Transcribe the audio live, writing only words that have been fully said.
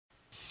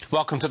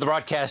Welcome to the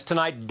broadcast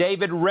tonight.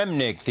 David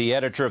Remnick, the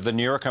editor of the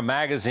New Yorker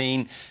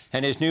magazine,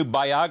 and his new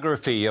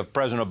biography of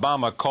President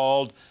Obama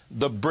called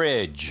The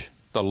Bridge,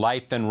 The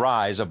Life and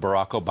Rise of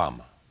Barack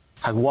Obama.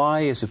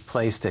 Hawaii is a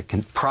place that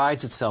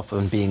prides itself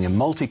on being a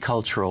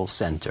multicultural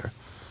center,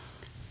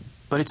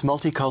 but it's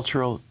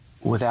multicultural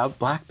without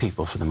black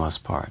people for the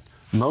most part.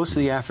 Most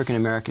of the African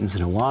Americans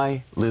in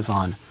Hawaii live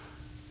on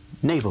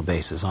naval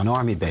bases, on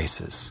army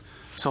bases.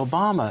 So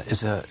Obama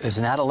is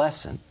an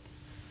adolescent,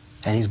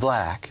 and he's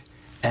black,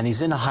 and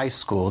he's in a high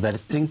school that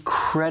is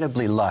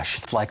incredibly lush.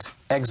 It's like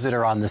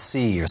Exeter on the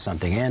Sea or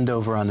something,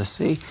 Andover on the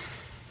Sea.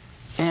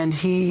 And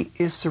he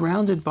is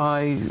surrounded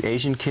by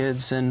Asian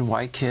kids and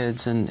white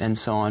kids and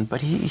so on,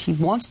 but he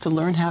wants to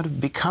learn how to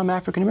become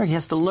African American. He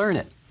has to learn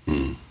it.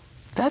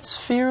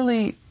 That's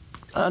fairly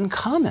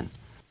uncommon.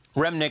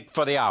 Remnick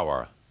for the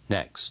hour,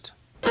 next.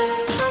 From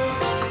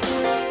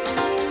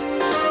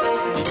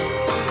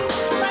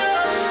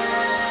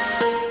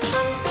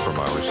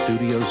our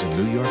studios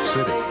in New York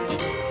City,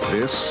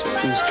 this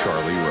is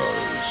Charlie Rose.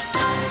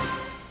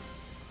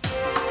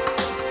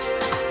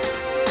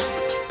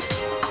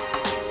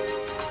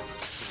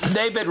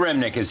 David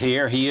Remnick is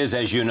here. He is,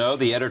 as you know,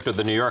 the editor of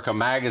the New Yorker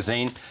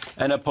magazine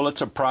and a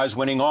Pulitzer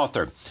Prize-winning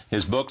author.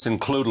 His books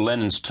include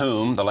Lenin's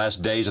Tomb, The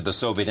Last Days of the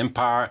Soviet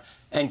Empire,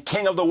 and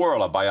King of the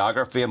World, a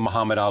biography of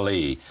Muhammad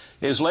Ali.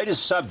 His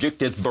latest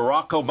subject is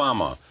Barack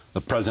Obama. The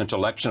presidential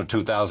election of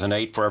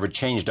 2008 forever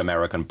changed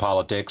American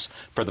politics.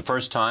 For the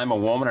first time, a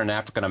woman and an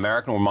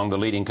African-American were among the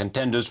leading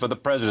contenders for the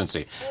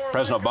presidency.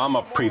 President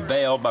Obama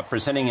prevailed by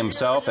presenting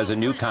himself as a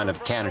new kind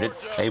of candidate,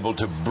 able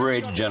to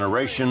bridge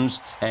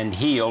generations and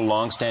heal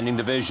long-standing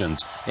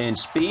divisions. In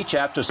speech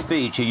after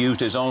speech, he used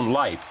his own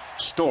life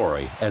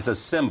story as a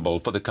symbol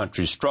for the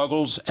country's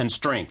struggles and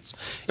strengths.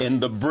 In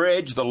The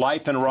Bridge, The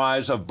Life and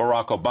Rise of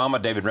Barack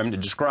Obama, David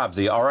Remnick describes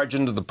the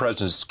origin of the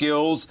president's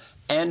skills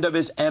and of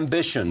his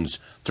ambitions.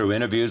 Through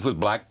interviews with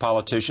black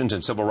politicians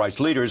and civil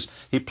rights leaders,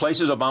 he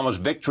places Obama's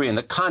victory in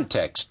the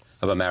context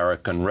of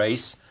American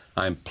race.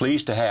 I'm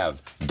pleased to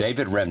have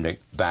David Remnick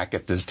back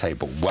at this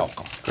table.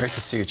 Welcome. Great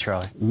to see you,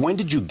 Charlie. When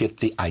did you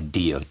get the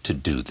idea to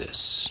do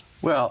this?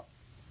 Well,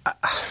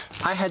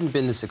 I hadn't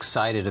been this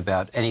excited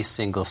about any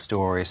single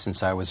story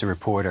since I was a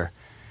reporter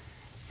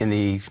in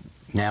the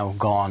now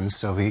gone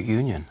Soviet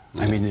Union.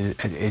 Yeah. I mean,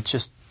 it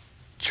just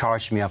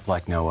charged me up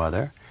like no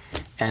other.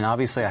 And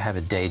obviously I have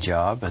a day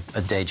job,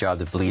 a day job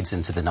that bleeds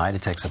into the night.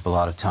 It takes up a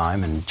lot of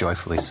time, and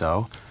joyfully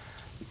so.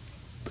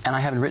 And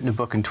I haven't written a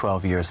book in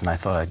 12 years, and I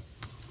thought I'd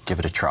give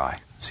it a try,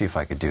 see if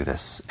I could do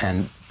this.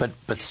 But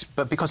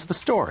because of the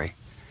story,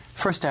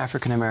 first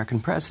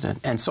African-American president.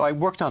 And so I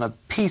worked on a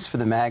piece for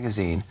the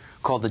magazine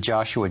called The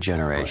Joshua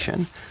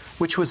Generation,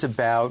 which was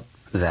about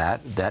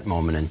that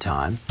moment in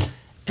time.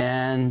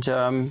 And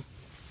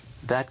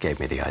that gave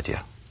me the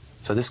idea.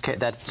 So that's so a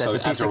piece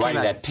after that writing came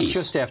out that piece,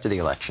 just after the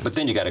election. But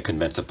then you got to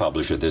convince a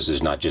publisher this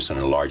is not just an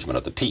enlargement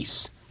of the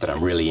piece, that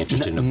I'm really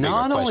interested in a bigger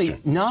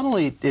question. Not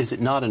only is it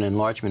not an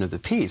enlargement of the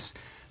piece,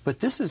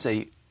 but this is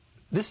a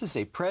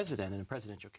president in a presidential